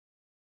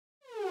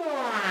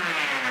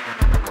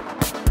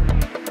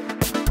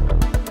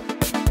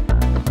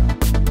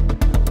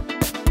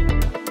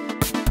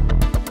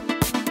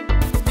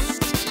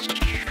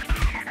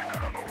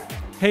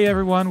Hey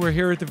everyone, we're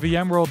here at the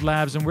VMworld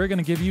Labs and we're going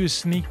to give you a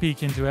sneak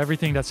peek into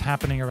everything that's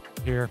happening around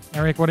here.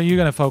 Eric, what are you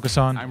going to focus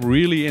on? I'm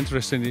really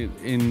interested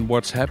in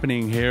what's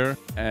happening here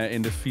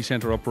in the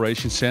vCenter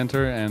Operations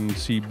Center and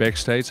see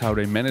backstage how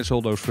they manage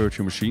all those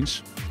virtual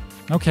machines.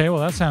 Okay, well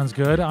that sounds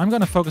good. I'm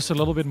going to focus a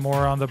little bit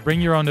more on the bring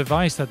your own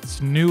device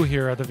that's new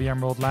here at the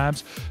VMworld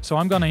Labs. So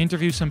I'm going to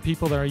interview some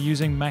people that are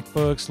using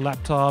MacBooks,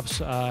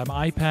 laptops,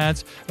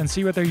 iPads and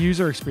see what their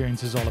user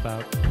experience is all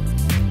about.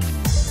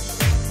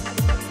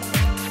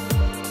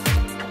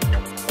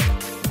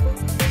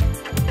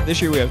 This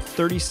year we have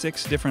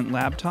 36 different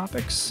lab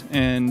topics,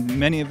 and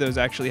many of those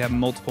actually have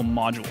multiple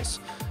modules.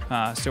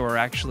 So we're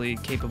actually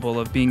capable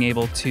of being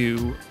able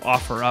to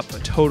offer up a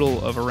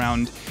total of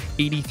around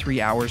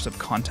 83 hours of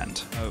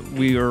content.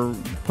 We are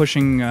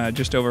pushing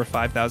just over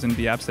 5,000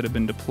 vApps that have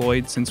been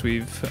deployed since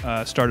we've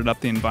started up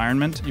the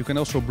environment. You can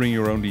also bring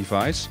your own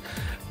device.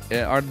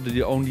 Are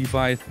the own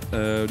device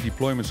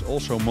deployments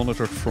also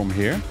monitored from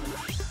here?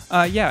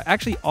 Yeah,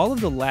 actually all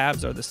of the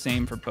labs are the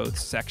same for both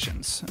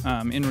sections.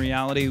 In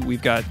reality,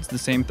 we've got the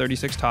same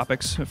 36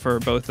 topics for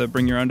both a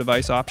bring your own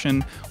device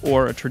option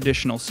or a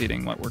traditional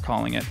seating, what we're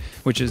calling it,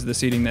 which is the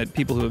seating that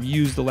people who have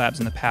used the labs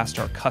in the past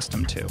are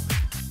accustomed to.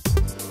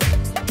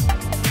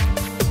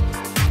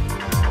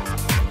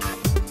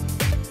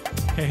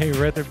 Hey,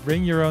 we're at the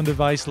Bring Your Own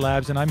Device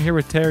Labs and I'm here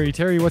with Terry.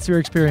 Terry, what's your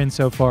experience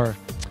so far?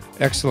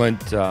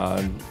 Excellent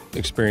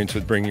experience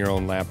with bring your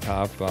own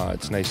laptop.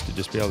 It's nice to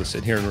just be able to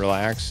sit here and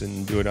relax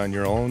and do it on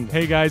your own.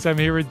 Hey guys, I'm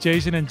here with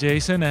Jason and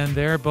Jason and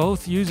they're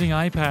both using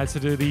iPads to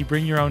do the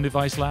Bring Your Own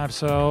Device Lab.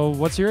 So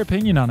what's your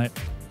opinion on it?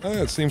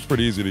 It seems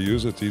pretty easy to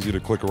use. It's easy to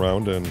click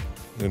around and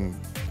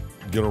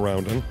get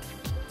around in.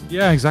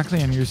 Yeah,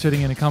 exactly. And you're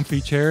sitting in a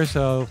comfy chair,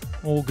 so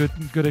all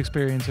good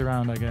experience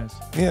around, I guess.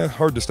 Yeah,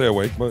 hard to stay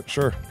awake, but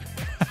sure.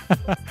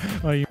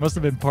 Well, you must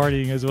have been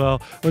partying as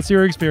well. What's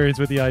your experience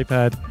with the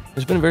iPad?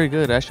 It's been very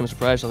good. Actually, I'm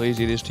surprised how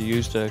easy it is to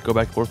use to go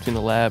back and forth between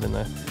the lab and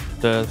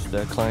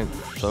the client.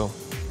 So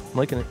I'm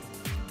liking it.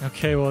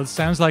 Okay, well, it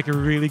sounds like a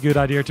really good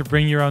idea to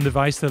bring your own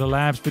device to the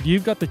labs, but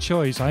you've got the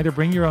choice. Either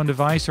bring your own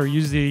device or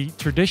use the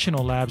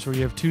traditional labs where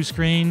you have two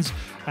screens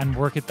and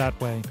work it that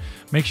way.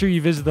 Make sure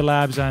you visit the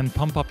labs and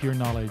pump up your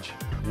knowledge.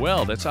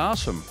 Well, that's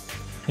awesome.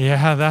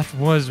 Yeah, that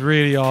was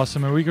really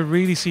awesome. And we could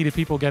really see the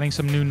people getting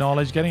some new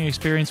knowledge, getting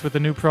experience with the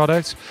new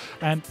products.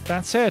 And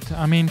that's it.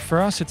 I mean,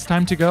 for us, it's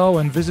time to go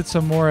and visit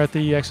some more at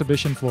the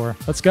exhibition floor.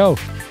 Let's go.